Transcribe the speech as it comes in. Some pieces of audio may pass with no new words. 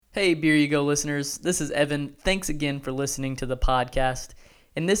Hey, Beer You Go listeners, this is Evan. Thanks again for listening to the podcast.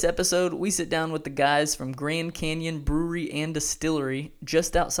 In this episode, we sit down with the guys from Grand Canyon Brewery and Distillery,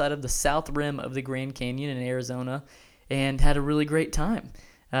 just outside of the south rim of the Grand Canyon in Arizona, and had a really great time.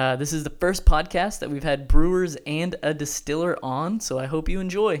 This is the first podcast that we've had brewers and a distiller on, so I hope you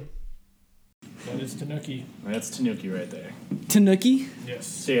enjoy. That is Tanuki. That's Tanuki right there. Tanuki? Yes.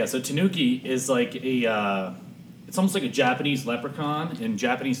 So Tanuki is like it's almost like a Japanese leprechaun. In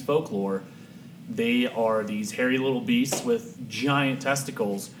Japanese folklore, they are these hairy little beasts with giant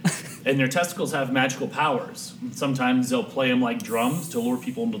testicles, and their testicles have magical powers. Sometimes they'll play them like drums to lure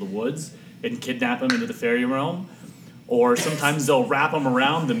people into the woods and kidnap them into the fairy realm, or sometimes they'll wrap them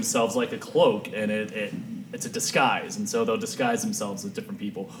around themselves like a cloak, and it's a disguise, and so they'll disguise themselves as different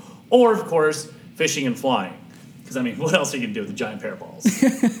people. Or, of course, fishing and flying. Because, I mean, what else are you going to do with a giant pair of balls?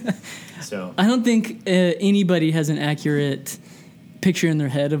 So I don't think anybody has an accurate picture in their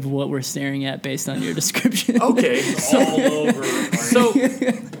head of what we're staring at based on your description. Okay. All over.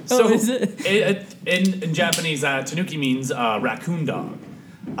 So is it? In Japanese, Tanuki means raccoon dog.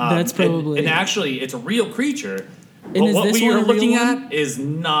 That's probably... And actually, it's a real creature. And But is what this we one are a real looking one? at is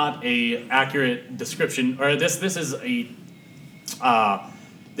not a accurate description. Or this is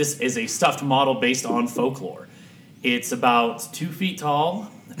a stuffed model based on folklore. It's about 2 feet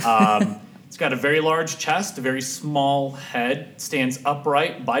tall. It's got a very large chest, a very small head, stands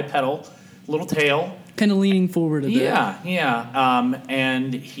upright, bipedal, little tail. Kind of leaning forward a bit. Yeah.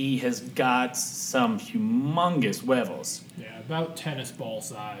 And he has got some humongous huevos. Yeah, about tennis ball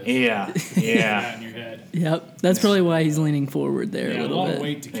size. Yeah. That in your head. Yep, that's probably why he's leaning forward there Yeah, a a little lot bit. of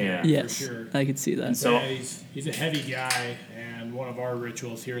weight to carry Yeah. Yes, for sure. I could see that. So- Yeah, he's a heavy guy, and one of our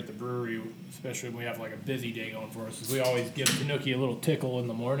rituals here at the brewery, especially when we have like a busy day going for us, is we always give Tanuki a little tickle in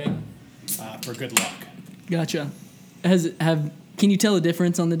the morning for good luck. Gotcha. Can you tell a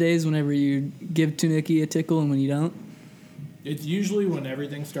difference on the days whenever you give Tanuki a tickle and when you don't? It's usually when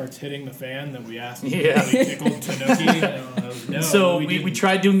everything starts hitting the fan that we ask him Yeah. if he tickled Tanuki. No, So we didn't.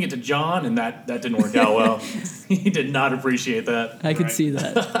 tried doing it to John, and that didn't work out well. He did not appreciate that. I could Right. see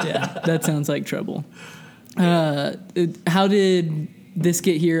that. Yeah, that sounds like trouble. How did this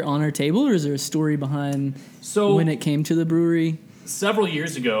get here on our table, or is there a story behind So when it came to the brewery? several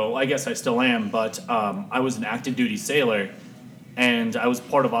years ago, I guess I still am, but I was an active duty sailor, and I was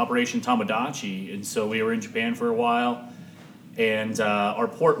part of Operation Tomodachi, and so we were in Japan for a while, and our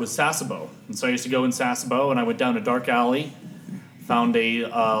port was Sasebo, and so I used to go in Sasebo, and I went down a dark alley, found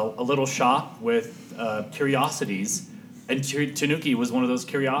a little shop with curiosities, and Tanuki was one of those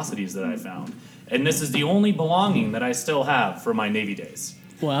curiosities that I found, and this is the only belonging that I still have from my Navy days,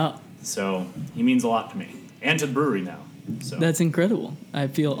 Wow, so he means a lot to me, and to the brewery now. So. that's incredible. I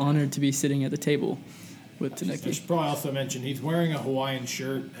feel honored to be sitting at the table with I Tanuki. should probably also mention he's wearing a Hawaiian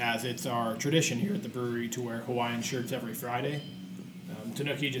shirt, as it's our tradition here at the brewery to wear Hawaiian shirts every Friday.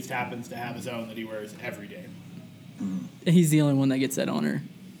 Tanuki just happens to have his own that he wears every day. He's the only one that gets that honor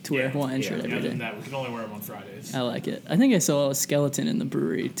to wear a Hawaiian shirt Other every than day. that, we can only wear them on Fridays. I like it. I think I saw a skeleton in the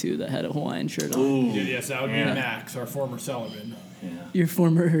brewery too that had a Hawaiian shirt on. Ooh. Yes, that would Yeah. be Max, our former cellarman. Yeah. Your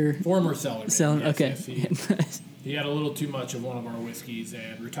former Former cellarman. selling. yes, Okay, yes, he had a little too much of one of our whiskeys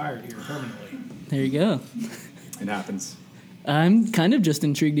and retired here permanently. there you go. It happens. I'm kind of just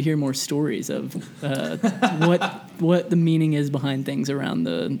intrigued to hear more stories of what the meaning is behind things around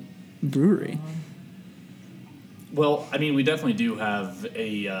the brewery. Well, I mean, we definitely do have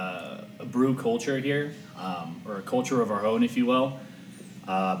a brew culture here, or a culture of our own, if you will.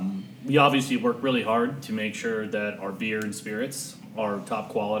 We obviously work really hard to make sure that our beer and spirits are top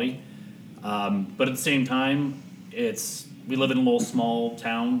quality. But at the same time, we live in a little small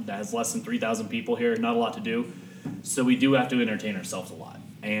town that has less than 3,000 people here, not a lot to do. So we do have to entertain ourselves a lot.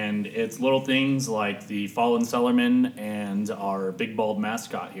 And it's little things like the fallen cellarman and our big bald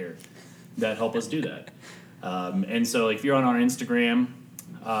mascot here that help us do that. And so if you're on our Instagram,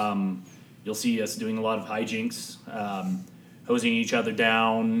 you'll see us doing a lot of hijinks, hosing each other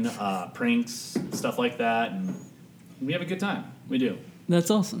down, pranks, stuff like that. And we have a good time. We do. That's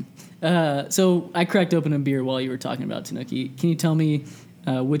awesome. So I cracked open a beer while you were talking about Tanuki. Can you tell me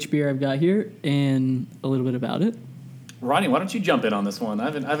which beer I've got here and a little bit about it? Ronnie, why don't you jump in on this one? I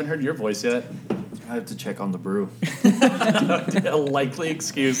haven't heard your voice yet. I have to check on the brew. A likely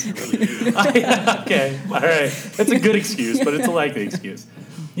excuse. Okay, all right. That's a good excuse, but it's a likely excuse.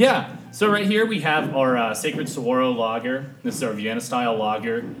 Yeah, so right here we have our Sacred Saguaro Lager. This is our Vienna-style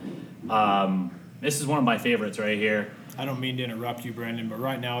lager. This is one of my favorites right here. I don't mean to interrupt you, Brandon, but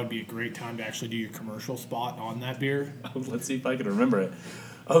right now would be a great time to actually do your commercial spot on that beer. Let's see if I can remember it.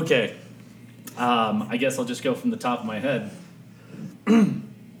 Okay. I guess I'll just go from the top of my head.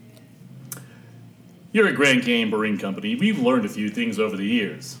 Here at Grand Canyon Brewing Company, we've learned a few things over the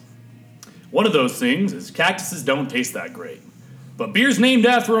years. One of those things is cactuses don't taste that great, but beers named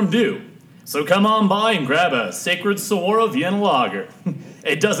after them do. So come on by and grab a Sacred Saguaro Vienna Lager.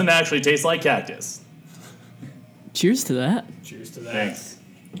 It doesn't actually taste like cactus. Cheers to that. Cheers to that. Thanks.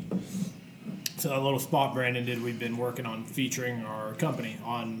 So that little spot Brandon did, we've been working on featuring our company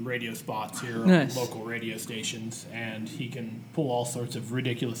on radio spots here Nice. on local radio stations, and he can pull all sorts of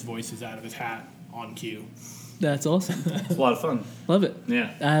ridiculous voices out of his hat on cue. That's awesome. It's a lot of fun. Love it.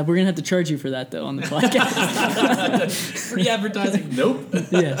 Yeah. We're going to have to charge you for that, though, on the podcast. Free advertising? Nope.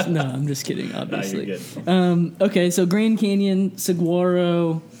 Yes. No, I'm just kidding, obviously. you're good. Okay, so Grand Canyon,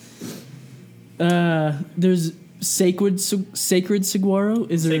 Saguaro. There's Sacred Saguaro?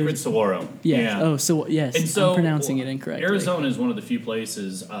 Is there? Sacred Saguaro. Yeah. Oh, so yes. And so I'm pronouncing it incorrectly. Arizona is one of the few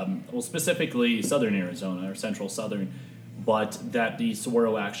places, well, specifically southern Arizona or central southern, but that the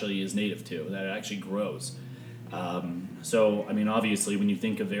saguaro actually is native to, that it actually grows. So, I mean, obviously, when you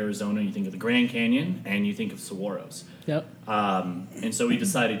think of Arizona, you think of the Grand Canyon and you think of saguaros. Yep. And so we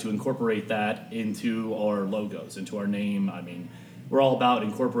decided to incorporate that into our logos, into our name. I mean, we're all about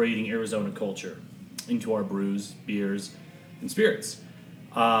incorporating Arizona culture into our brews, beers, and spirits.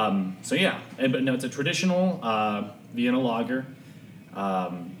 So yeah, but no, it's a traditional Vienna lager.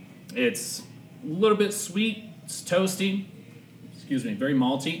 It's a little bit sweet, it's toasty, very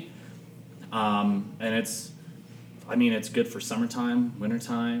malty, and it's good for summertime,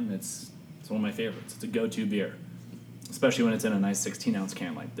 wintertime. It's one of my favorites. It's a go-to beer, especially when it's in a nice 16-ounce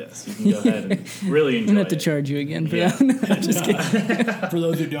can like this. You can go ahead and really I'm enjoy going to have to it. charge you again for Yeah. that. I'm just kidding. For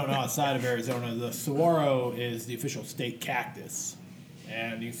those who don't know, outside of Arizona, the saguaro is the official state cactus,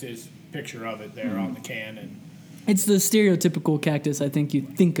 and you see this picture of it there on the can. And It's the stereotypical cactus I think you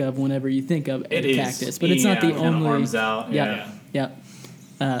think of whenever you think of It a is. cactus, but it's not Yeah, the kinda only. arms out. Yeah. Yeah.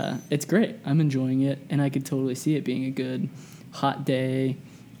 It's great. I'm enjoying it, and I could totally see it being a good hot day,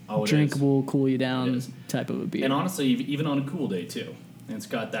 Oh, it is. drinkable, cool you It down is. type of a beer. And honestly, even on a cool day too, and it's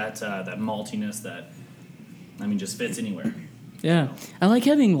got that maltiness that, just fits anywhere. Yeah, I like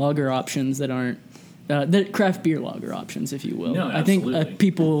having lager options that aren't that craft beer lager options, if you will. No, I think absolutely.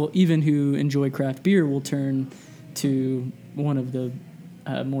 people even who enjoy craft beer will turn to one of the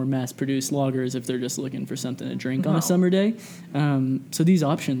more mass-produced lagers if they're just looking for something to drink on Wow. a summer day. So these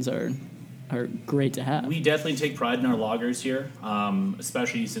options are great to have. We definitely take pride in our lagers here,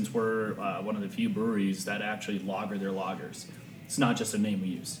 especially since we're one of the few breweries that actually lager their lagers. It's not just a name we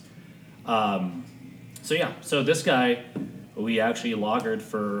use. So this guy, we actually lagered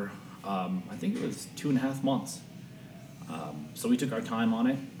for, I think it was 2.5 months. So we took our time on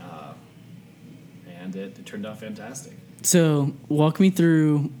it, and it turned out fantastic. So walk me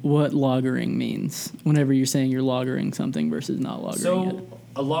through what lagering means whenever you're saying you're lagering something versus not lagering it. So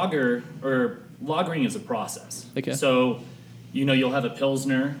a lager, or lagering is a process. Okay. So, you'll have a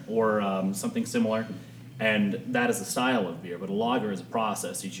Pilsner or something similar, and that is a style of beer, but a lager is a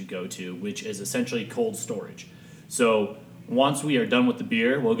process that you go to, which is essentially cold storage. So once we are done with the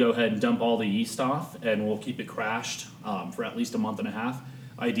beer, we'll go ahead and dump all the yeast off, and we'll keep it crashed for at least a month and a half,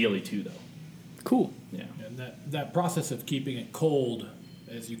 ideally 2, though. Cool. Yeah. And that process of keeping it cold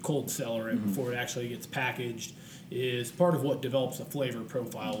as you cold cellar it before it actually gets packaged is part of what develops a flavor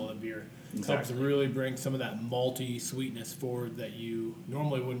profile of the beer. It helps to really bring some of that malty sweetness forward that you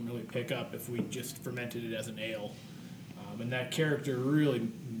normally wouldn't really pick up if we just fermented it as an ale. And that character really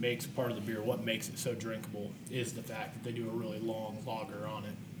makes part of the beer. What makes it so drinkable is the fact that they do a really long lager on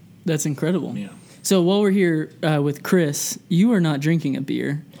it. That's incredible. Yeah. So while we're here with Chris, you are not drinking a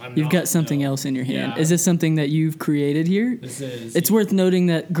beer. I'm You've not, got something no. else in your hand. Yeah. Is this something that you've created here? This is It's worth noting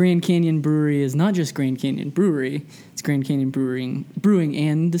that Grand Canyon Brewery is not just Grand Canyon Brewery; it's Grand Canyon Brewing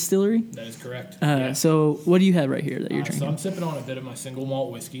and Distillery. that is correct. So what do you have right here that you're So drinking? I'm sipping on a bit of my single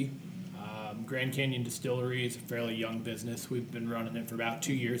malt whiskey. Grand Canyon Distillery is a fairly young business. We've been running it for about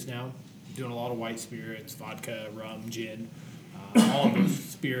 2 years now, doing a lot of white spirits, vodka, rum, gin. All of those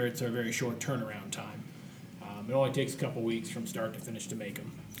spirits are a very short turnaround time. It only takes a couple weeks from start to finish to make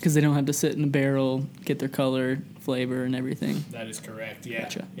them. Because they don't have to sit in a barrel, get their color, flavor, and everything. That is correct, yeah.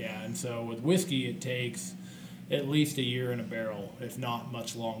 Gotcha. Yeah, and so with whiskey, it takes at least a year in a barrel, if not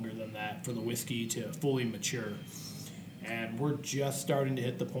much longer than that, for the whiskey to fully mature. And we're just starting to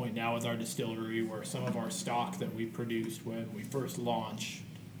hit the point now with our distillery where some of our stock that we produced when we first launched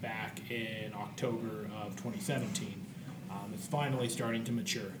back in October of 2017 is finally starting to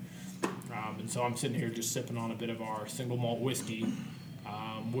mature. And so I'm sitting here just sipping on a bit of our single malt whiskey,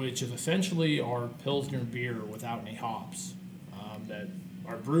 which is essentially our Pilsner beer without any hops that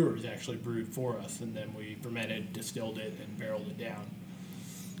our brewers actually brewed for us, and then we fermented, distilled it, and barreled it down.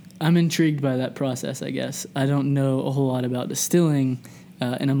 I'm intrigued by that process, I guess. I don't know a whole lot about distilling,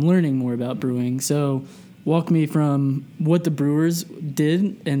 and I'm learning more about brewing. So walk me from what the brewers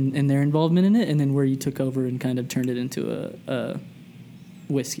did and their involvement in it, and then where you took over and kind of turned it into a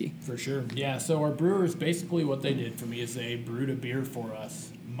whiskey. For sure. Yeah, so our brewers, basically what they did for me is they brewed a beer for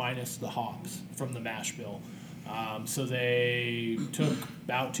us, minus the hops from the mash bill. So they took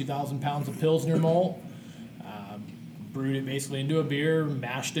about 2,000 pounds of Pilsner malt, brewed it basically into a beer,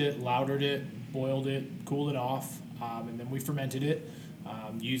 mashed it, lautered it, boiled it, cooled it off, and then we fermented it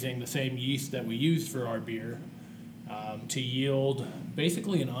using the same yeast that we used for our beer to yield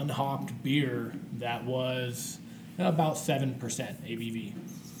basically an unhopped beer that was about 7% ABV.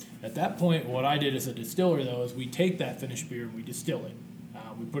 At that point, what I did as a distiller, though, is we take that finished beer and we distill it.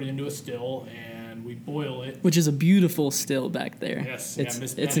 We put it into a still and we boil it. Which is a beautiful still back there. Yes, it's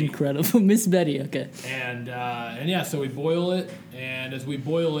Miss Betty. incredible. Miss Betty, okay. And yeah, so we boil it, and as we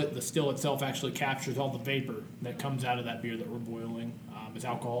boil it, the still itself actually captures all the vapor that comes out of that beer that we're boiling. As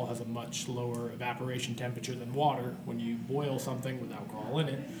alcohol has a much lower evaporation temperature than water, when you boil something with alcohol in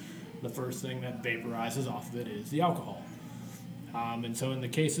it, the first thing that vaporizes off of it is the alcohol. And so in the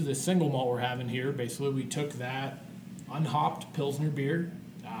case of this single malt we're having here, basically we took that unhopped Pilsner beer,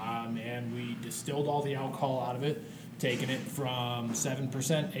 and we distilled all the alcohol out of it, taking it from 7%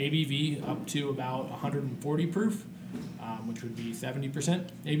 ABV up to about 140 proof, which would be 70%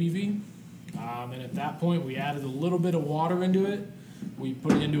 ABV. And at that point, we added a little bit of water into it. We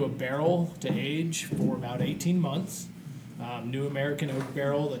put it into a barrel to age for about 18 months. New American oak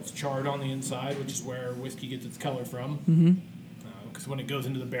barrel that's charred on the inside, which is where whiskey gets its color from. Because when it goes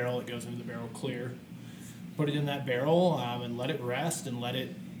into the barrel clear. Put it in that barrel and let it rest and let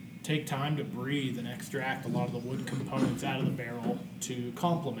it take time to breathe and extract a lot of the wood components out of the barrel to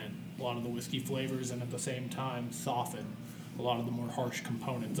complement a lot of the whiskey flavors and at the same time soften a lot of the more harsh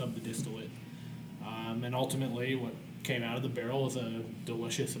components of the distillate. And ultimately what came out of the barrel is a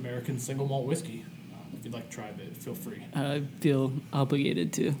delicious American single malt whiskey. If you'd like to try it, feel free. I feel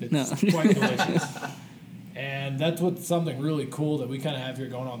obligated to. It's quite delicious. And that's what's something really cool that we kind of have here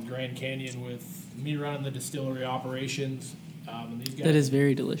going on in Grand Canyon with me running the distillery operations. And these guys, that is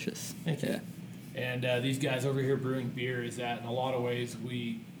very delicious. Thank you. And these guys over here brewing beer is that in a lot of ways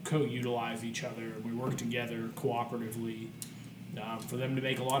we co-utilize each other. We work together cooperatively for them to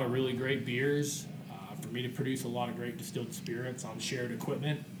make a lot of really great beers, for me to produce a lot of great distilled spirits on shared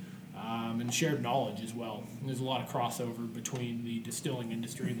equipment. And shared knowledge as well. There's a lot of crossover between the distilling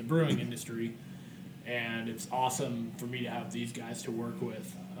industry and the brewing industry, and it's awesome for me to have these guys to work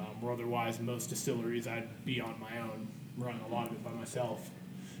with. Where otherwise most distilleries I'd be on my own, running a lot of it by myself.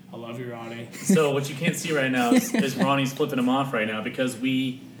 I love you, Ronnie. So what you can't see right now is Ronnie's flipping him off right now because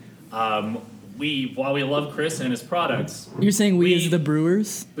while we love Chris and his products, you're saying we as the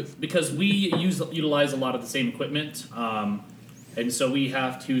brewers, because we utilize a lot of the same equipment. And so we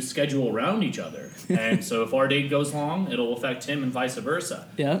have to schedule around each other. And so if our day goes long, it'll affect him and vice versa.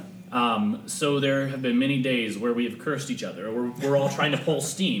 Yeah. So there have been many days where we have cursed each other. Or we're all trying to pull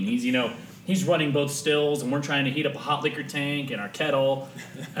steam. He's running both stills, and we're trying to heat up a hot liquor tank and our kettle.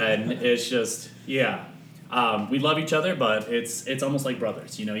 And it's just, yeah. We love each other, but it's almost like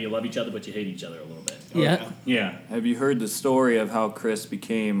brothers. You love each other, but you hate each other a little bit. Yeah. Yeah. Have you heard the story of how Chris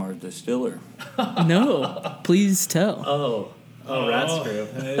became our distiller? No. Please tell. Oh, rat screw.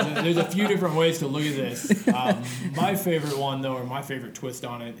 There's a few different ways to look at this. My favorite one, though, or my favorite twist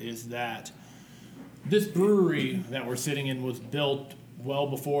on it, is that this brewery that we're sitting in was built well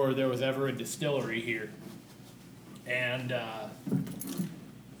before there was ever a distillery here. And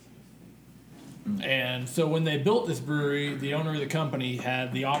so when they built this brewery, the owner of the company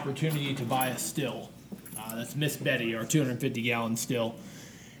had the opportunity to buy a still. That's Miss Betty, our 250-gallon still.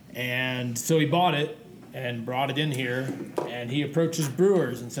 And so he bought it and brought it in here, and he approached his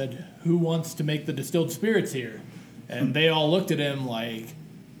brewers and said, "Who wants to make the distilled spirits here?" And they all looked at him like,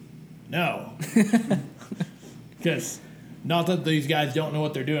 "No." Because not that these guys don't know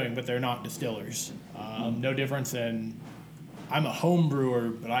what they're doing, but they're not distillers. No difference than I'm a home brewer,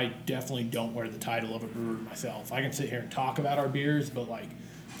 but I definitely don't wear the title of a brewer myself. I can sit here and talk about our beers, but like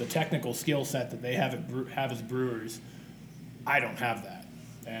the technical skill set that they have as brewers, I don't have that,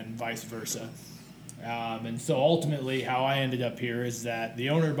 and vice versa. And so ultimately how I ended up here is that the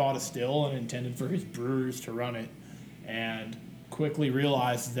owner bought a still and intended for his brewers to run it, and quickly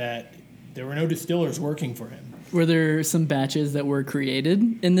realized that there were no distillers working for him. Were there some batches that were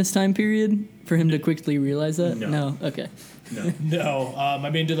created in this time period for him to quickly realize that? No. Okay. No. No, I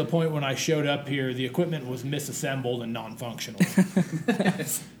mean, to the point when I showed up here, the equipment was misassembled and non-functional.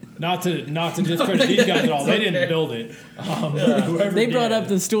 Not to discredit these guys at all. They didn't build it. Whoever They brought did. up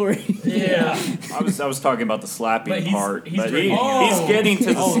the story. Yeah. I was talking about the slapping But he's- part, he's but drinking. he's getting to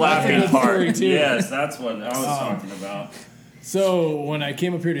the Oh, that's a slapping good part. story, too. Yes, that's what I was talking about. So when I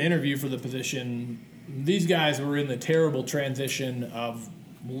came up here to interview for the position, these guys were in the terrible transition of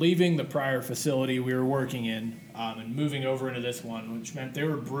leaving the prior facility we were working in and moving over into this one, which meant they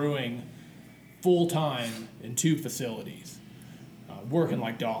were brewing full time in 2 facilities, working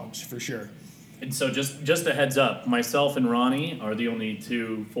like dogs for sure. And so just a heads up, myself and Ronnie are the only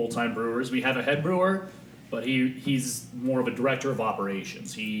 2 full-time brewers. We have a head brewer, but he's more of a director of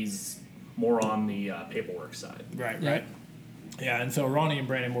operations. He's more on the paperwork side. Right, Yeah. right. Yeah, and so Ronnie and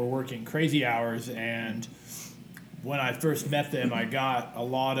Brandon were working crazy hours, and when I first met them, I got a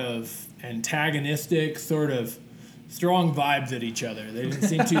lot of antagonistic, sort of strong vibes at each other. They didn't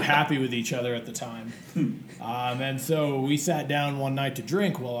seem too happy with each other at the time. And so we sat down one night to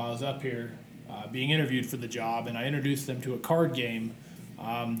drink while I was up here being interviewed for the job, and I introduced them to a card game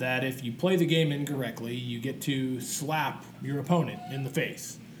that if you play the game incorrectly, you get to slap your opponent in the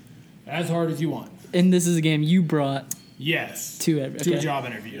face as hard as you want. And this is a game you brought. Yes. To a okay. job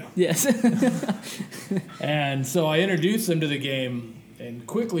interview. Yes. And so I introduced them to the game and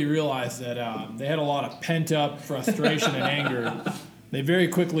quickly realized that they had a lot of pent-up frustration and anger. They very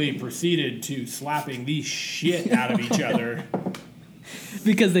quickly proceeded to slapping the shit out of each other.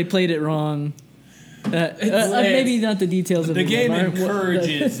 Because they played it wrong. Maybe not the details of The game What-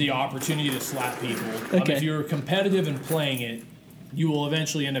 encourages the opportunity to slap people. Okay. If you're competitive in playing it, you will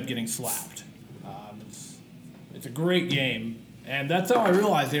eventually end up getting slapped. It's a great game. And that's how I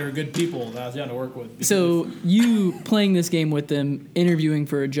realized they were good people that I was down to work with. because So you playing this game with them, interviewing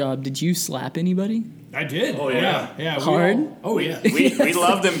for a job, did you slap anybody? I did. Oh, yeah. Yeah. we Hard? all- yeah. We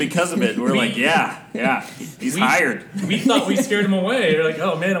loved him because of it. We're like, yeah, he's hired. We thought we scared him away. You're like,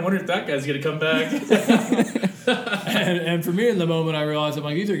 oh man, I wonder if that guy's gonna come back. And for me in the moment, I realized I'm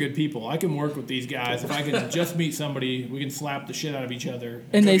like, these are good people. I can work with these guys. If I can just meet somebody, we can slap the shit out of each other.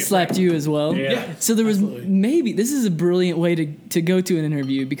 And go they get slapped you as well? Yeah. So there was Absolutely. maybe, this is a brilliant way to go to an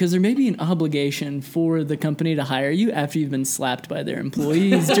interview because there may be an obligation for the company to hire you after you've been slapped by their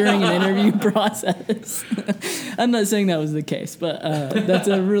employees during an interview process. I'm not saying that was the case, but that's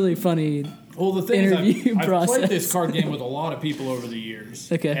a really funny. Well, the thing Interview is, I've process. played this card game with a lot of people over the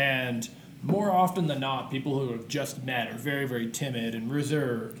years. Okay. And more often than not, people who have just met are very, very timid and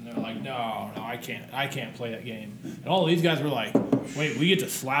reserved. And they're like, no, I can't play that game. And all these guys were like, wait, we get to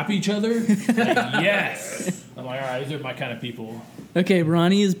slap each other? Like, yes. I'm like, all right, these are my kind of people. Okay,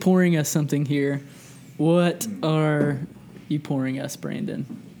 Ronnie is pouring us something here. What are you pouring us,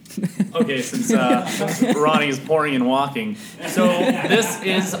 Brandon? Okay, since Ronnie is pouring and walking, so this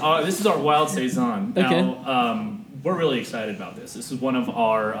is our wild saison. Now, we're really excited about this. This is one of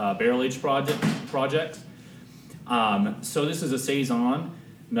our barrel aged projects. So this is a saison.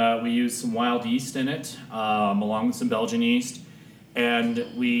 We use some wild yeast in it, along with some Belgian yeast, and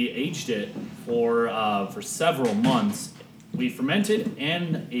we aged it for several months. We fermented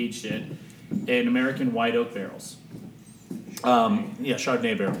and aged it in American white oak barrels.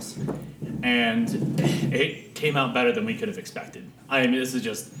 Chardonnay barrels. And it came out better than we could have expected. I mean, this is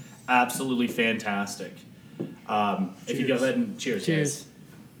just absolutely fantastic. If you go ahead and cheers. Cheers.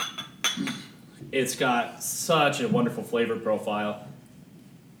 Guys. It's got such a wonderful flavor profile.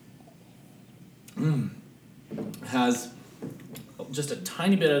 Has just a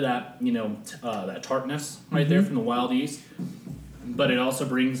tiny bit of that, that tartness right there from the wild yeast. But it also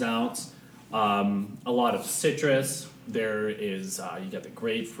brings out a lot of citrus. There is, you got the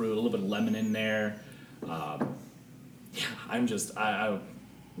grapefruit, a little bit of lemon in there. I'm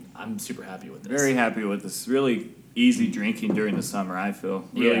super happy with this. Very happy with this. Really easy drinking during the summer, I feel.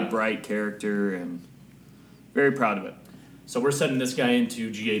 Really Yeah. bright character and very proud of it. So we're sending this guy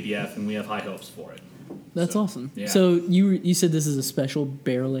into GABF, and we have high hopes for it. That's So, awesome. yeah. So you said this is a special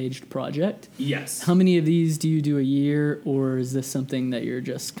barrel-aged project. Yes. How many of these do you do a year, or is this something that you're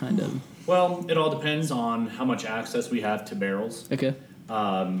just kind of... Well, it all depends on how much access we have to barrels, Okay.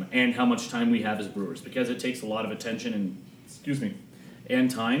 and how much time we have as brewers, because it takes a lot of attention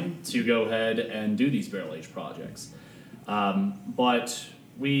and time to go ahead and do these barrel-aged projects. But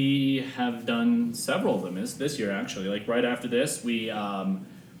we have done several of them this year, actually. Like right after this, Ronnie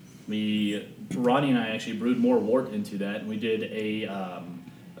and I actually brewed more wort into that, and we did a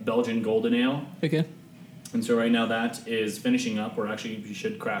Belgian golden ale. Okay. And so right now that is finishing up. We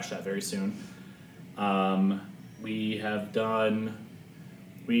should crash that very soon. We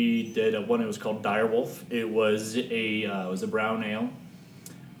did one that was called Direwolf. It was a brown ale,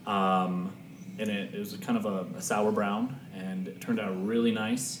 and it was kind of a sour brown, and it turned out really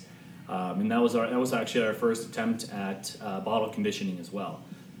nice. And that was actually our first attempt at bottle conditioning as well.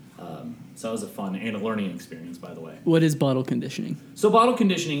 So that was a fun and a learning experience, by the way. What is bottle conditioning? So bottle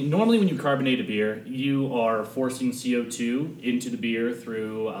conditioning, normally when you carbonate a beer, you are forcing CO2 into the beer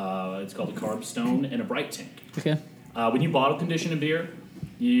through, it's called a carb stone and a bright tank. Okay. When you bottle condition a beer,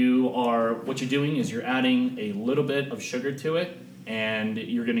 what you're doing is you're adding a little bit of sugar to it, and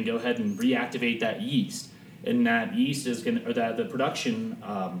you're going to go ahead and reactivate that yeast. And that yeast is going to, or that the production,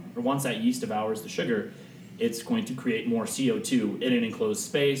 or once that yeast devours the sugar, it's going to create more CO2 in an enclosed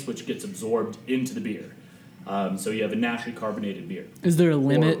space, which gets absorbed into the beer. So you have a naturally carbonated beer. Is there a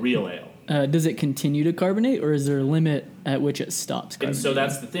limit? Or real ale. Does it continue to carbonate, or is there a limit at which it stops carbonating? And so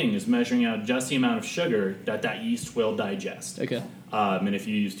that's the thing, is measuring out just the amount of sugar that yeast will digest. Okay. And if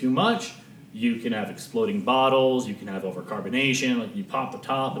you use too much, you can have exploding bottles, you can have overcarbonation, like you pop the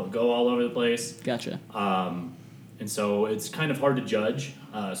top, it'll go all over the place. Gotcha. And so it's kind of hard to judge,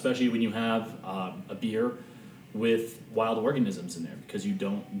 especially when you have a beer with wild organisms in there, because you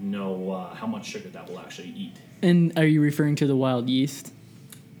don't know how much sugar that will actually eat. And are you referring to the wild yeast?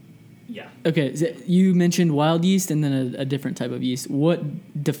 Yeah. Okay, so you mentioned wild yeast and then a different type of yeast.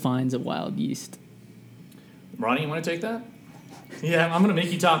 What defines a wild yeast? Ronnie, you want to take that? Yeah, I'm going to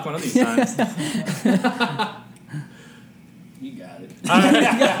make you talk one of these times. You got it.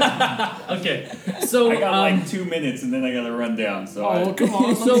 Okay, so I got like 2 minutes and then I got to run down. So Come on,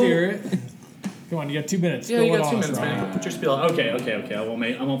 let's hear it. Come on, you got 2 minutes. Yeah, Spill you it got on 2 us, minutes, Ryan. man. Put your spiel. Okay.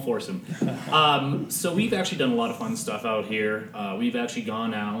 I won't force him. So we've actually done a lot of fun stuff out here. We've actually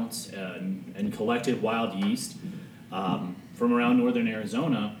gone out and collected wild yeast from around northern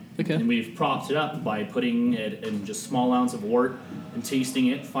Arizona. Okay. And we've propped it up by putting it in just small amounts of wort and tasting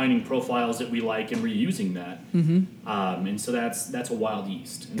it, finding profiles that we like, and reusing that. Mm-hmm. And so that's a wild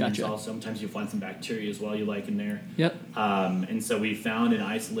yeast. And Gotcha. there's also, sometimes you'll find some bacteria as well you like in there. Yep. And so we found and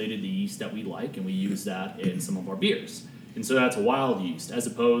isolated the yeast that we like, and we use that in some of our beers. And so that's a wild yeast as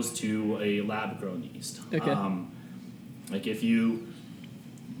opposed to a lab-grown yeast. Okay. Like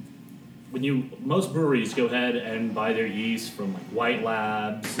most breweries go ahead and buy their yeast from like White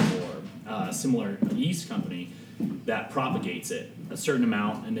Labs or similar yeast company that propagates it a certain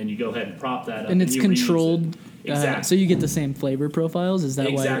amount, and then you go ahead and prop that up. And it's you reuse controlled, it. Exactly. so you get the same flavor profiles? Is that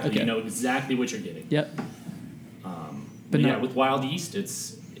why? Exactly. Okay. You know exactly what you're getting. Yep. But But yeah, not- with wild yeast,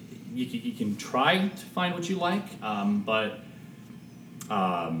 it's you can try to find what you like, but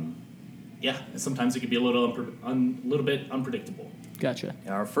yeah, sometimes it can be a little bit unpredictable. Gotcha.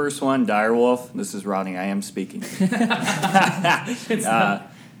 our first one, Direwolf. This is Rodney. I am speaking.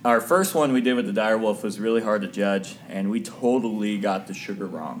 Our first one we did with the Direwolf was really hard to judge, and we totally got the sugar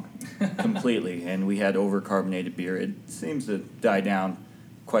wrong, completely. And we had overcarbonated beer. It seems to die down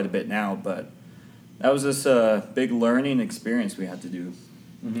quite a bit now, but that was this big learning experience we had to do.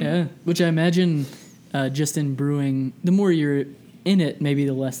 Yeah, which I imagine just in brewing, the more you're in it, maybe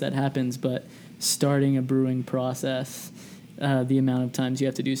the less that happens, but starting a brewing process, the amount of times you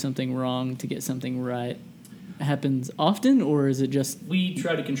have to do something wrong to get something right happens often, or is it just... We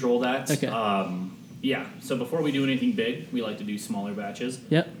try to control that. Okay. Yeah. So before we do anything big, we like to do smaller batches.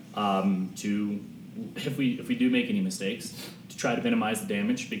 Yep. To if we do make any mistakes, to try to minimize the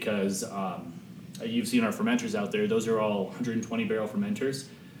damage, because you've seen our fermenters out there; those are all 120 barrel fermenters.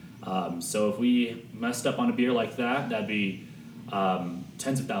 So if we messed up on a beer like that, that'd be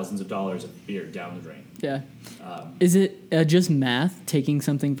tens of thousands of dollars of beer down the drain. Yeah. Is it just math, taking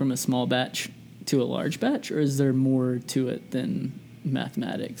something from a small batch to a large batch, or is there more to it than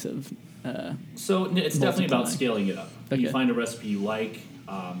mathematics of... So it's definitely about multiplying. scaling it up. Okay. You find a recipe you like,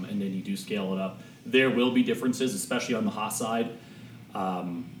 and then you do scale it up. There will be differences, especially on the hot side.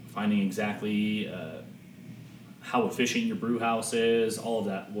 Finding exactly how efficient your brew house is, all of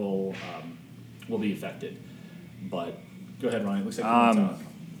that will be affected. But go ahead, Ryan. It looks like you want to talk.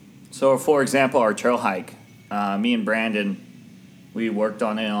 So, for example, our trail hike, me and Brandon, we worked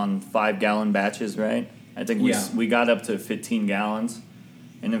on it on 5-gallon batches, right? I think we got up to 15 gallons.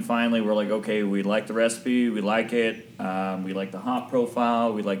 And then finally, we're like, okay, we like the recipe, we like it, we like the hop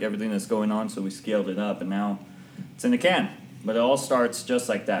profile, we like everything that's going on, so we scaled it up, and now it's in the can. But it all starts just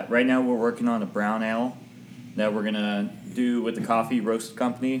like that. Right now, we're working on a brown ale that we're going to do with the coffee roast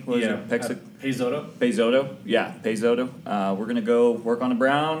company. What is it? Peizoto. Peizoto. Yeah, Peizoto. We're going to go work on a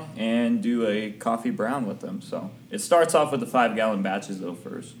brown and do a coffee brown with them. So it starts off with the 5-gallon batches, though,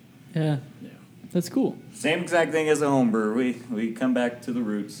 first. Yeah. Yeah. That's cool. Same exact thing as a home brewer. We come back to the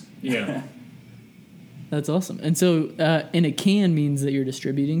roots. Yeah. That's awesome. And so in a can means that you're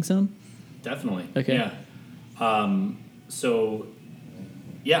distributing some? Definitely. Okay. Yeah. So,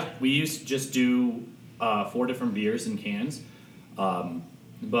 yeah, we used to just do 4 different beers in cans.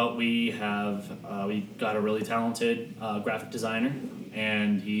 But we got a really talented graphic designer,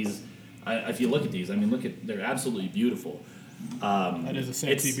 and if you look at these, I mean, they're absolutely beautiful. That is a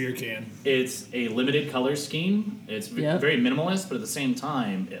sexy beer can. It's a limited color scheme. It's very minimalist, but at the same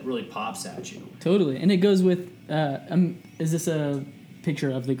time, it really pops at you. Totally. And it goes with, is this a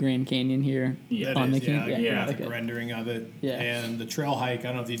picture of the Grand Canyon here on the can? Graphic rendering of it. Yeah. And the Trail Hike, I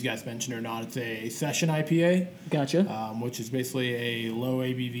don't know if these guys mentioned or not, it's a session IPA. Gotcha. Which is basically a low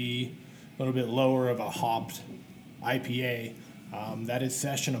ABV, a little bit lower of a hopped IPA that is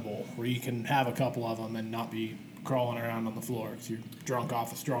sessionable, where you can have a couple of them and not be crawling around on the floor because you're drunk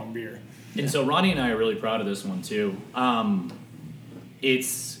off a strong beer. And so Ronnie and I are really proud of this one too.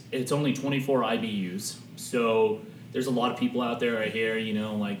 It's only 24 IBUs, so there's a lot of people out there I hear,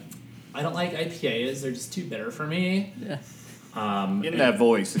 like, I don't like IPAs, they're just too bitter for me. Yeah. In that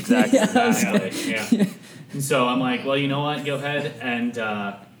voice, exactly. Yeah. And so I'm like, well, you know what? Go ahead and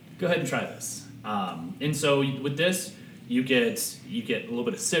try this. And so with this, you get a little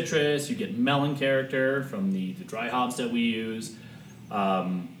bit of citrus, you get melon character from the dry hops that we use.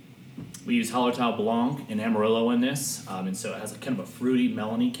 We use Hallertau Blanc and Amarillo in this, and so it has a kind of a fruity,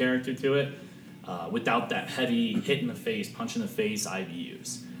 melony character to it, without that heavy hit in the face, punch in the face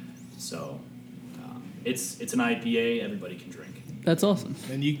IBUs. So it's an IPA everybody can drink. That's awesome.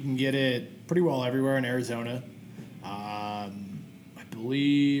 And you can get it pretty well everywhere in Arizona. I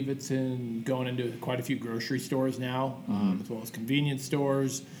believe it's going into quite a few grocery stores now, as well as convenience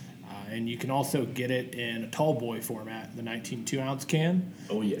stores. And you can also get it in a tall boy format, the 19 2-ounce can.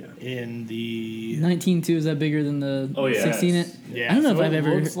 Oh, yeah. In the 19.2, is that bigger than the 16? Yeah. I don't know if I've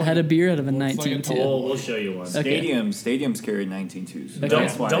ever had a beer out of a 19.2. We'll show you one. Okay. Stadiums carry 19.2s.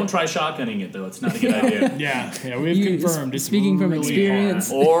 So Don't try shotgunning it, though. It's not a good idea. Yeah, we've confirmed. It's speaking from really experience.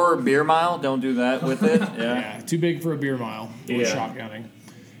 hard. Or beer mile, don't do that with it. Yeah, too big for a beer mile or shotgunning.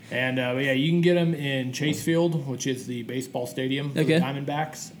 And, you can get them in Chase Field, which is the baseball stadium for the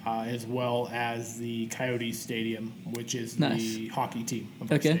Diamondbacks, as well as the Coyotes Stadium, which is the hockey team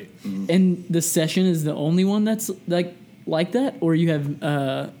of our state. Mm-hmm. And the Session is the only one that's like that? Or you have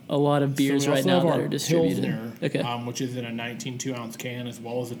a lot of beers right now that are distributed? Pilsner, which is in a 19 2-ounce can, as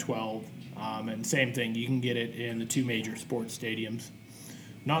well as a 12. And same thing, you can get it in the 2 major sports stadiums.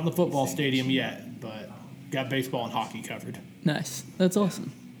 Not in the football stadium yet, but got baseball and hockey covered. Nice. That's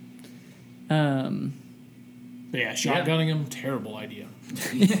awesome. But shotgunning them, terrible idea.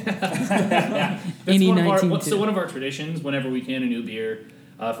 One of our traditions whenever we can a new beer.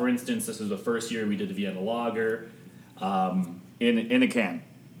 For instance, this was the first year we did the Vienna Lager. in a can.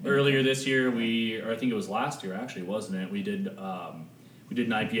 Earlier this year, or I think it was last year actually, wasn't it? We did an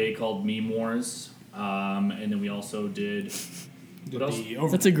IPA called Meme Wars, and then we also did. What else?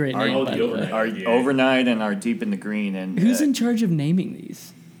 That's a great name. Our Overnight and our Deep in the Green. And who's in charge of naming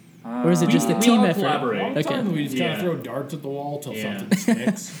these? Or is it just a team effort? Okay. We just kind of throw darts at the wall till something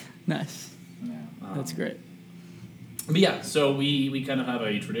sticks. Nice. That's great. But so we kind of have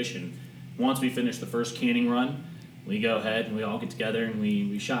a tradition. Once we finish the first canning run, we go ahead and we all get together and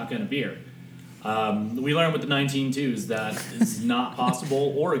we shotgun a beer. We learned with the 19.2s that it's not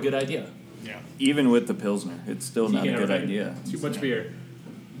possible or a good idea. Yeah. Even with the Pilsner, it's still not a good idea. Too much beer.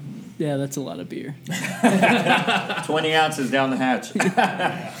 Yeah, that's a lot of beer. 20 ounces down the hatch.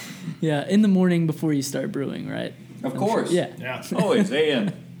 Yeah, in the morning before you start brewing, right? Of course. Sure. Yeah. Always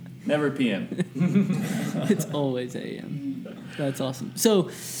AM, never PM. It's always AM. That's awesome. So,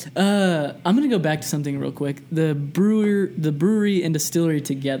 I'm gonna go back to something real quick. The brewery and distillery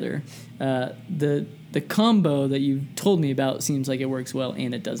together. The combo that you told me about seems like it works well,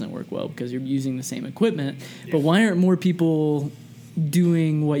 and it doesn't work well because you're using the same equipment. Yeah. But why aren't more people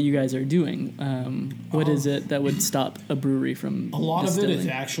doing what you guys are doing? What is it that would stop a brewery from A lot distilling? of it is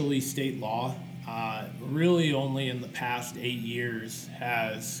actually state law. Really only in the past 8 years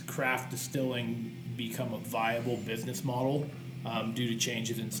has craft distilling become a viable business model due to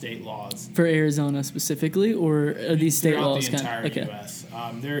changes in state laws. For Arizona specifically, or are these state laws the entire U.S.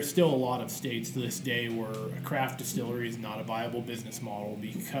 There are still a lot of states to this day where a craft distillery is not a viable business model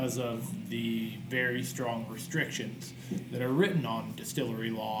because of the very strong restrictions that are written on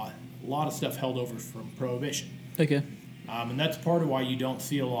distillery law. A lot of stuff held over from Prohibition. Okay. And that's part of why you don't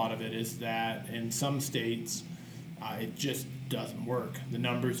see a lot of it is that in some states it just doesn't work. The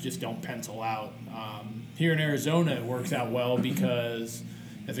numbers just don't pencil out. Here in Arizona, it works out well because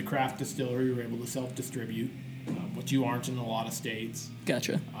as a craft distillery, we're able to self-distribute. which you aren't in a lot of states.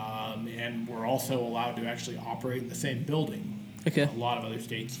 Gotcha. And we're also allowed to actually operate in the same building. Okay. A lot of other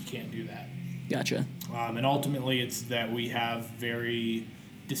states, you can't do that. Gotcha. And ultimately, it's that we have very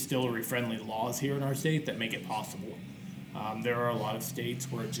distillery-friendly laws here in our state that make it possible. There are a lot of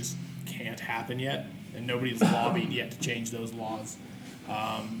states where it just can't happen yet, and nobody's lobbied yet to change those laws.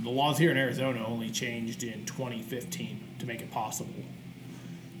 The laws here in Arizona only changed in 2015 to make it possible.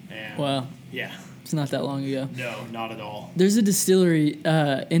 And Wow. Yeah. It's not that long ago. No, not at all. There's a distillery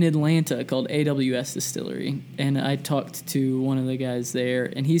in Atlanta called AWS Distillery, and I talked to one of the guys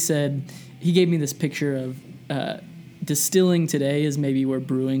there, and he said, he gave me this picture of distilling today is maybe where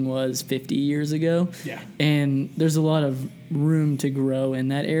brewing was 50 years ago. Yeah. And there's a lot of room to grow in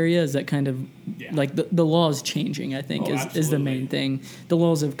that area. Is that kind of like the laws changing, I think, is the main thing. The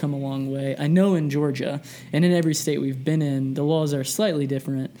laws have come a long way. I know in Georgia and in every state we've been in, the laws are slightly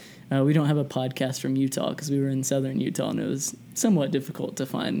different. We don't have a podcast from Utah because we were in southern Utah and it was somewhat difficult to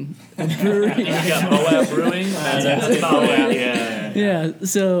find a brewery. You got Moab Brewing? That's about it. Yeah. Yeah,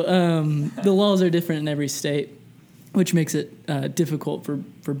 so the laws are different in every state, which makes it difficult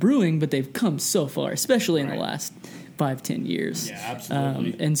for brewing, but they've come so far, especially in the last 5-10 years. Yeah,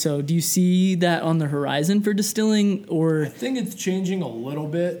 absolutely. And so do you see that on the horizon for distilling, or? I think it's changing a little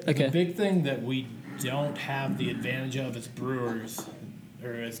bit. Okay. The big thing that we don't have the advantage of as brewers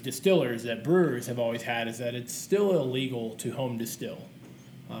or as distillers that brewers have always had is that it's still illegal to home distill.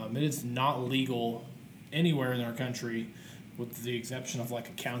 It is not legal anywhere in our country with the exception of like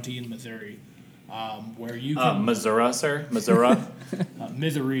a county in Missouri where you can... Missouri, sir? Missouri?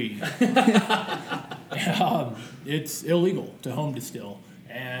 Missouri. It's illegal to home distill.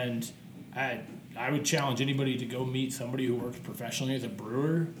 And I would challenge anybody to go meet somebody who works professionally as a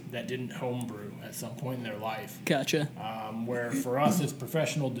brewer that didn't home brew at some point in their life. Gotcha. Where for us as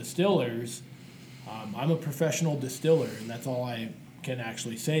professional distillers, I'm a professional distiller, and that's all I can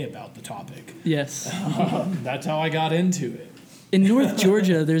actually say about the topic. Yes. That's how I got into it. In North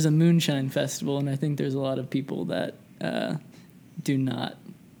Georgia, there's a moonshine festival, and I think there's a lot of people that do not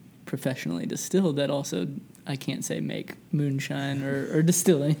professionally distill that also, I can't say make moonshine or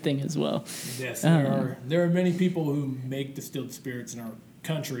distill anything as well. Yes, there are many people who make distilled spirits in our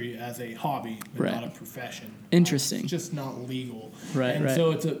country as a hobby, but Right. not a profession. Interesting. It's just not legal. Right, and right.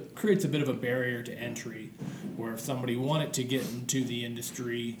 so it creates a bit of a barrier to entry, where if somebody wanted to get into the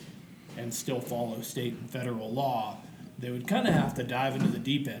industry and still follow state and federal law, they would kind of have to dive into the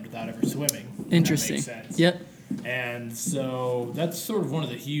deep end without ever swimming. if Interesting. That makes sense. Yep. And so that's sort of one of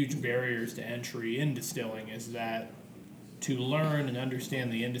the huge barriers to entry in distilling is that to learn and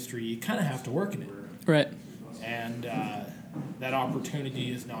understand the industry, you kind of have to work in it. Right. And that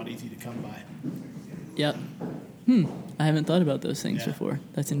opportunity is not easy to come by. Yep. I haven't thought about those things Yeah. before.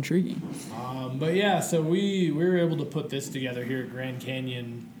 That's intriguing. But yeah, so we were able to put this together here at Grand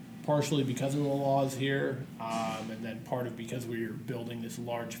Canyon partially because of the laws here, and then part of because we were building this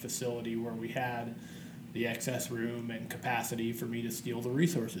large facility where we had the excess room and capacity for me to steal the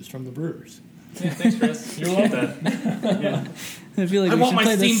resources from the brewers. Yeah, thanks, Chris. You're welcome. Yeah. I feel like I we want should my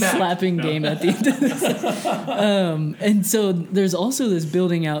play this steam back. slapping No. game at the end of this. And so there's also this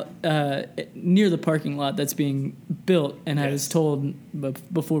building out near the parking lot that's being built, and I was Yes. told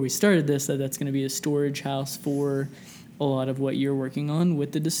before we started this that that's going to be a storage house for a lot of what you're working on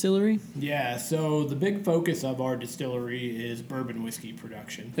with the distillery. Yeah, so the big focus of our distillery is bourbon whiskey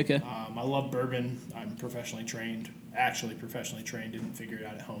production. Okay. I love bourbon. I'm professionally trained, didn't figure it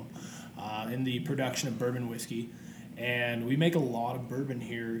out at home, in the production of bourbon whiskey. And we make a lot of bourbon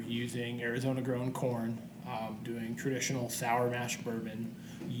here using Arizona-grown corn, doing traditional sour mash bourbon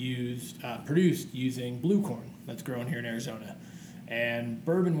produced using blue corn that's grown here in Arizona. And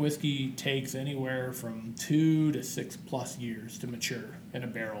bourbon whiskey takes anywhere from 2 to 6 plus years to mature in a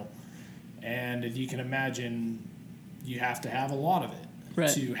barrel. And as you can imagine, you have to have a lot of it Right.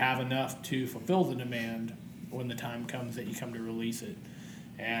 to have enough to fulfill the demand when the time comes that you come to release it.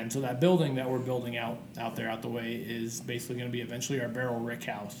 And so that building that we're building out the way is basically going to be eventually our barrel rick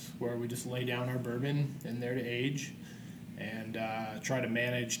house, where we just lay down our bourbon in there to age and try to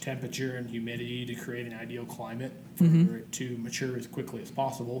manage temperature and humidity to create an ideal climate for it to mature as quickly as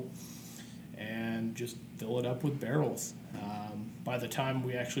possible, and just fill it up with barrels. By the time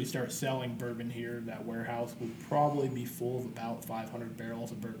we actually start selling bourbon here, that warehouse will probably be full of about 500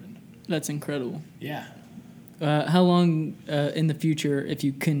 barrels of bourbon. That's incredible. Yeah. How long in the future, if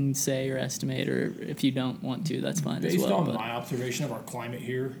you can say or estimate, or if you don't want to, that's fine as Based well. on but- my observation of our climate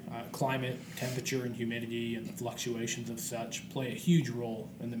here, climate, temperature, and humidity, and the fluctuations of such play a huge role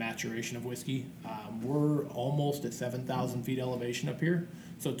in the maturation of whiskey. We're almost at 7,000 feet elevation up here,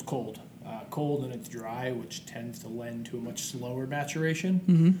 so it's cold. cold and it's dry, which tends to lend to a much slower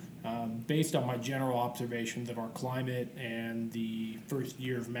maturation. Based on my general observations of our climate and the first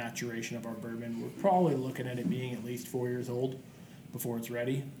year of maturation of our bourbon, we're probably looking at it being at least 4 years old before it's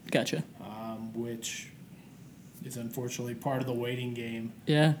ready, Gotcha. which is unfortunately part of the waiting game.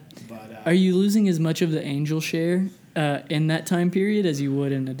 Yeah. But Are you losing as much of the angel share in that time period as you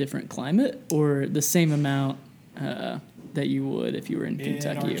would in a different climate, or the same amount that you would if you were in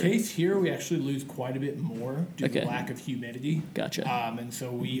Kentucky? In our case here, we actually lose quite a bit more due to the lack of humidity. Gotcha. And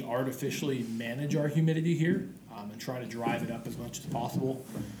so we artificially manage our humidity here and try to drive it up as much as possible.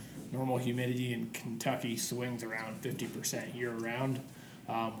 Normal humidity in Kentucky swings around 50% year-round.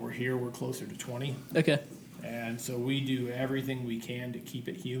 We're closer to 20. Okay. And so we do everything we can to keep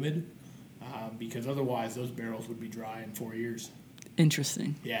it humid because otherwise those barrels would be dry in 4 years.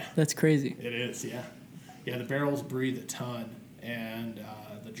 Interesting. Yeah. That's crazy. It is, yeah. Yeah, the barrels breathe a ton, and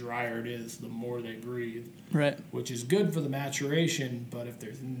the drier it is, the more they breathe. Right. Which is good for the maturation, but if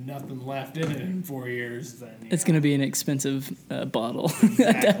there's nothing left in it in 4 years, then It's going to be an expensive bottle exactly.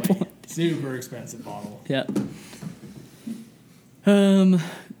 at that point. Super expensive bottle. Yeah.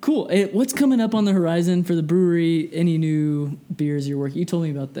 Cool. Hey, what's coming up on the horizon for the brewery? Any new beers you're working? You told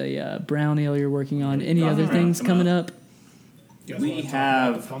me about the brown ale you're working on. Any other things coming up? You guys We wanna talk about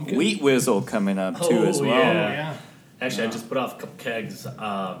have the pumpkin? Wheat Whizzle coming up too as well. Yeah. Actually, I just put off a couple kegs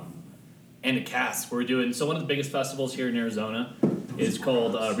and a cask. We're doing one of the biggest festivals here in Arizona is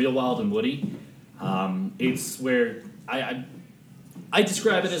called Real Wild and Woody. It's where I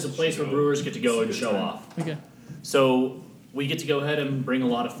describe it as a place where brewers get to go and show off. Okay. So we get to go ahead and bring a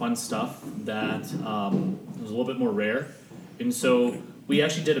lot of fun stuff that is a little bit more rare. And so we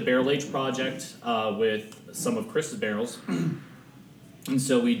actually did a barrel age project with some of Chris's barrels. And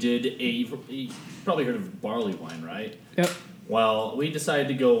so we did you probably heard of barley wine, right? Yep. Well, we decided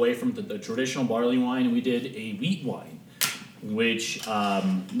to go away from the traditional barley wine, and we did a wheat wine, which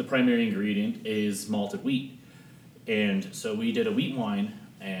the primary ingredient is malted wheat. And so we did a wheat wine,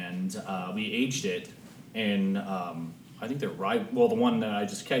 and we aged it in, I think they're rye, well, the one that I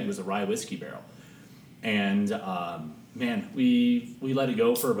just kegged was a rye whiskey barrel. And, man, we let it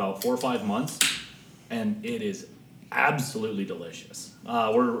go for about 4 or 5 months, and it is absolutely delicious.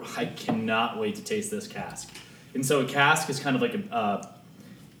 I cannot wait to taste this cask. And so a cask is kind of like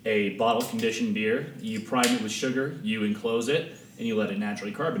a bottle conditioned beer. You prime it with sugar, you enclose it, and you let it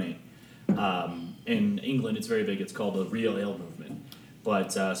naturally carbonate. In England, it's very big. It's called the Real Ale movement.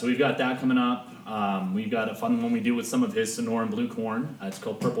 But so we've got that coming up. We've got a fun one we do with some of his Sonoran blue corn. It's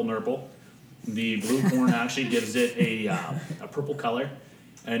called Purple Nurple. The blue corn actually gives it a purple color.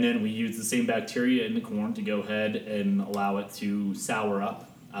 And then we use the same bacteria in the corn to go ahead and allow it to sour up.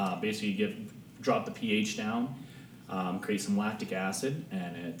 Basically drop the pH down, create some lactic acid,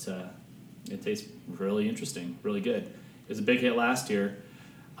 and it tastes really interesting, really good. It was a big hit last year.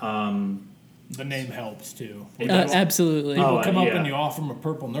 The name helps too. Absolutely. People come up and you offer them a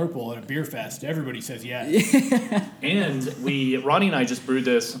Purple Nurple at a beer fest. Everybody says yes. And Ronnie and I just brewed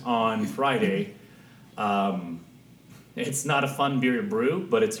this on Friday. It's not a fun beer to brew,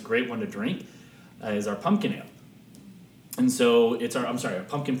 but it's a great one to drink. Is our pumpkin ale, and so it's our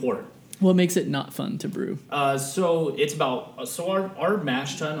pumpkin porter. What makes it not fun to brew? So it's about our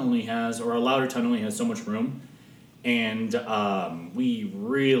mash tun only has, or our lauter tun only has so much room, and we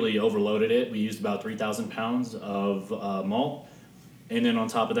really overloaded it. We used about 3,000 pounds of malt, and then on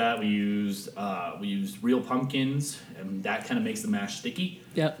top of that we used real pumpkins, and that kind of makes the mash sticky.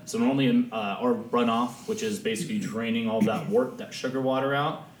 Yeah. So normally our runoff, which is basically draining all that sugar water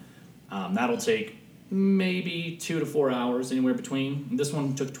out, that'll take maybe 2 to 4 hours, anywhere between. This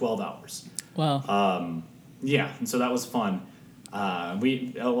one took 12 hours. Wow. Yeah, and so that was fun. I'll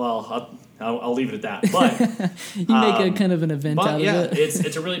leave it at that. But you make a kind of an event out of it.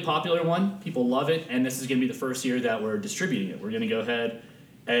 it's a really popular one. People love it, and this is going to be the first year that we're distributing it. We're going to go ahead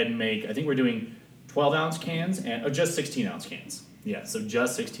and make. I think we're doing 12-ounce cans or just 16-ounce cans. Yeah, so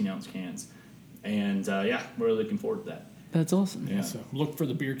just 16-ounce cans, and we're really looking forward to that. That's awesome. Yeah, so look for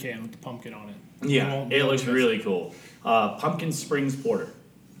the beer can with the pumpkin on it. Yeah, it looks really cool. Pumpkin Springs Porter.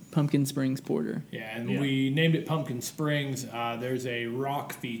 Pumpkin Springs Porter. Yeah, and we named it Pumpkin Springs. There's a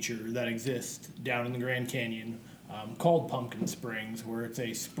rock feature that exists down in the Grand Canyon called Pumpkin Springs, where it's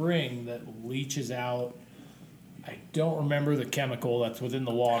a spring that leaches out, I don't remember the chemical that's within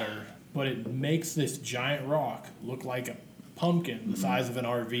the water, but it makes this giant rock look like a pumpkin the size of an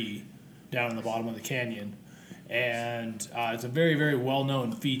RV down in the bottom of the canyon. And it's a very, very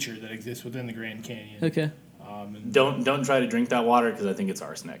well-known feature that exists within the Grand Canyon. Okay. Don't try to drink that water because I think it's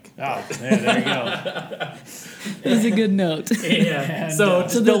arsenic. Oh, there you go. That's a good note. Yeah. And, So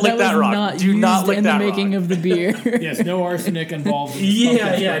just don't lick that was rock. not Do not used lick in that the making rock. of the beer. Yes, no arsenic involved. In this pumpkin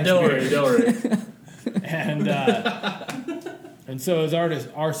spice beer. Don't worry. And so as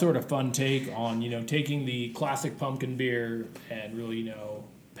our sort of fun take on, taking the classic pumpkin beer and really,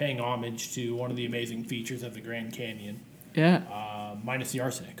 paying homage to one of the amazing features of the Grand Canyon, minus the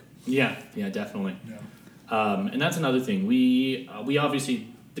arsenic. Yeah, definitely. Yeah. And that's another thing. We obviously,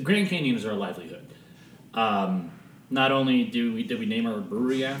 the Grand Canyon is our livelihood. Not only did we name our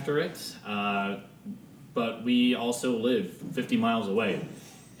brewery after it, but we also live 50 miles away.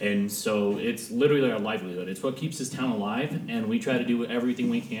 And so it's literally our livelihood. It's what keeps this town alive, and we try to do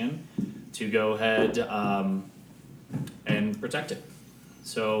everything we can to go ahead and protect it.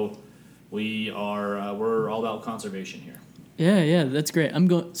 So we're all about conservation here. Yeah, that's great. I'm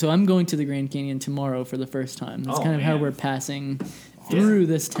going to the Grand Canyon tomorrow for the first time. That's kind of how we're passing through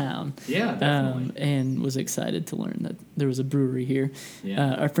this town. Yeah, definitely. And was excited to learn that there was a brewery here.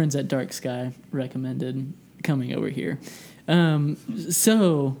 Yeah. Our friends at Dark Sky recommended coming over here.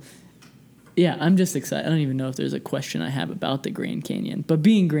 So, yeah, I'm just excited. I don't even know if there's a question I have about the Grand Canyon. But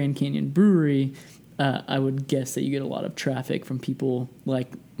being Grand Canyon Brewery, I would guess that you get a lot of traffic from people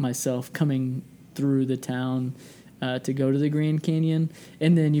like myself coming through the town to go to the Grand Canyon.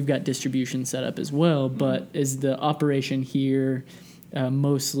 And then you've got distribution set up as well. But is the operation here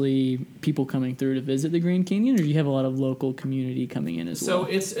mostly people coming through to visit the Grand Canyon, or do you have a lot of local community coming in as well? So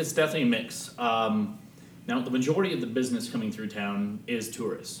it's definitely a mix. Now, the majority of the business coming through town is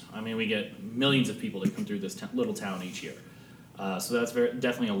tourists. I mean, we get millions of people that come through this little town each year. So that's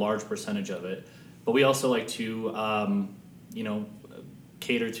definitely a large percentage of it. But we also like to,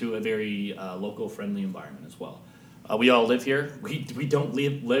 cater to a very local-friendly environment as well. We all live here. We don't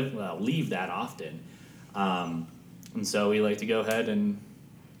leave that often. And so we like to go ahead and,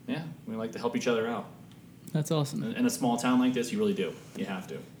 we like to help each other out. That's awesome. In a small town like this, you really do. You have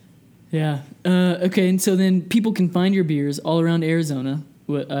to. Yeah. Okay, and so then people can find your beers all around Arizona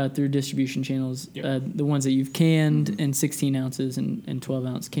through distribution channels, the ones that you've canned in 16 ounces and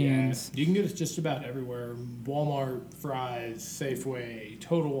 12-ounce cans. Yeah, you can get us just about everywhere. Walmart, Fry's, Safeway,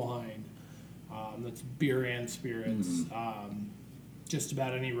 Total Wine. That's beer and spirits. Just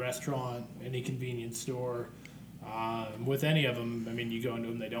about any restaurant, any convenience store. With any of them, I mean, you go into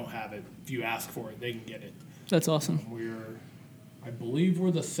them, they don't have it. If you ask for it, they can get it. That's awesome. I believe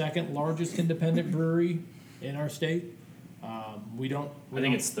we're the second largest independent brewery in our state. I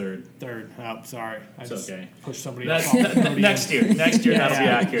think it's third. Third. Oh, sorry. It's okay. Pushed somebody Next off the podium. year. That'll be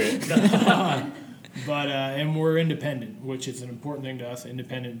accurate. But and we're independent, which is an important thing to us.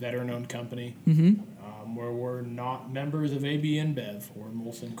 Independent, veteran-owned company. Where we're not members of AB InBev or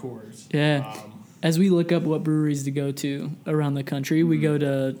Molson Coors. Yeah. As we look up what breweries to go to around the country, we go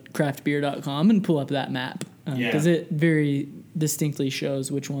to craftbeer.com and pull up that map because it very distinctly shows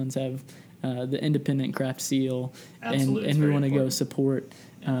which ones have the independent craft seal. Absolutely. And we want to go support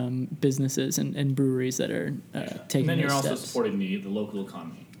businesses and breweries that are taking those steps. And then you're also supporting the local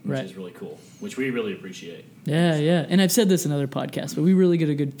economy, which is really cool, which we really appreciate. Yeah. And I've said this in other podcasts, but we really get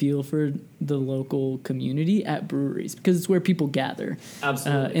a good feel for the local community at breweries because it's where people gather.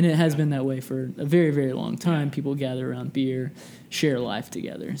 Absolutely. And it has been that way for a very, very long time. People gather around beer, share life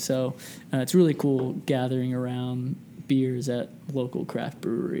together. So it's really cool gathering around beers at local craft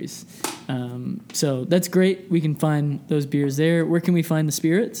breweries. So that's great. We can find those beers there. Where can we find the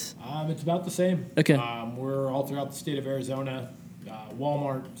spirits? It's about the same. Okay. We're all throughout the state of Arizona.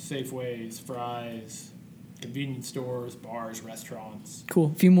 Walmart, Safeways, Fry's, convenience stores, bars, restaurants.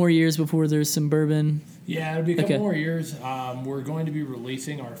 Cool. A few more years before there's some bourbon. Yeah, it'll be a couple more years. We're going to be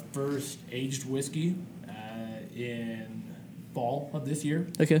releasing our first aged whiskey in fall of this year.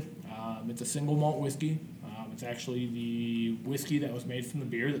 Okay. It's a single malt whiskey. It's actually the whiskey that was made from the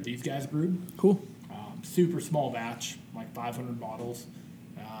beer that these guys brewed. Cool. Super small batch, like 500 bottles.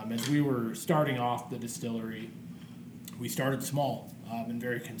 As we were starting off the distillery, we started small and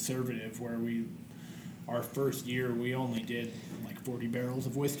very conservative, where our first year we only did like 40 barrels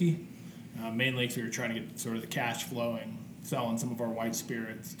of whiskey, mainly because we were trying to get sort of the cash flowing, selling some of our white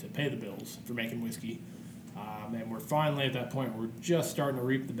spirits to pay the bills for making whiskey. And we're finally at that point where we're just starting to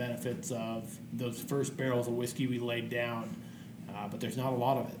reap the benefits of those first barrels of whiskey we laid down, but there's not a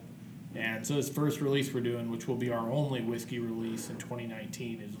lot of it. And so this first release we're doing, which will be our only whiskey release in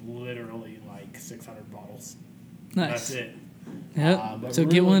 2019, is literally like 600 bottles. Nice. That's it. Yep. So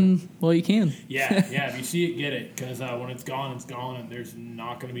get one while you can. Yeah. If you see it, get it, because when it's gone, and there's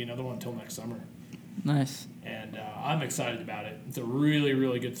not going to be another one until next summer. Nice. And I'm excited about it. It's a really,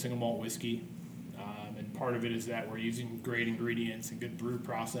 really good single malt whiskey. And part of it is that we're using great ingredients and good brew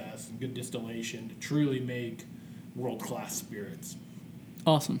process and good distillation to truly make world-class spirits.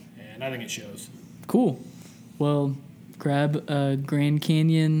 Awesome. And I think it shows. Cool. Well, grab a Grand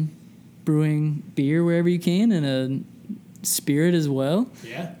Canyon Brewing beer wherever you can, and a spirit as well.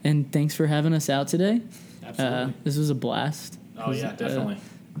 Yeah. And thanks for having us out today. Absolutely. This was a blast. Oh, yeah, definitely.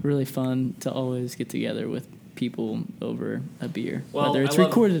 Really fun to always get together with people over a beer, Well, whether it's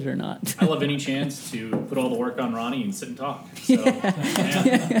recorded or not. I love any chance to put all the work on Ronnie and sit and talk. So,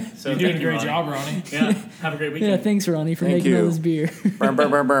 yeah. So You're doing a great Ronnie. job, Ronnie. Yeah, have a great weekend. Yeah, thanks, Ronnie, for Thank making all you. this beer. Burr, burr,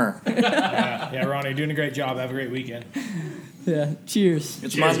 burr, burr. Yeah, Ronnie, doing a great job. Have a great weekend. Yeah, cheers.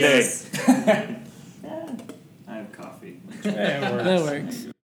 It's Cheers, Monday. guys. I have coffee. That works.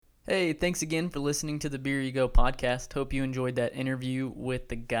 Hey, thanks again for listening to the Beer You Go podcast. Hope you enjoyed that interview with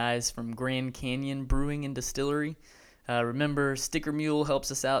the guys from Grand Canyon Brewing and Distillery. Remember, Sticker Mule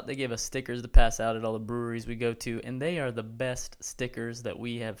helps us out. They give us stickers to pass out at all the breweries we go to, and they are the best stickers that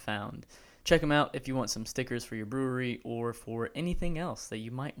we have found. Check them out if you want some stickers for your brewery or for anything else that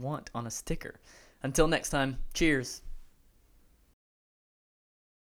you might want on a sticker. Until next time, cheers.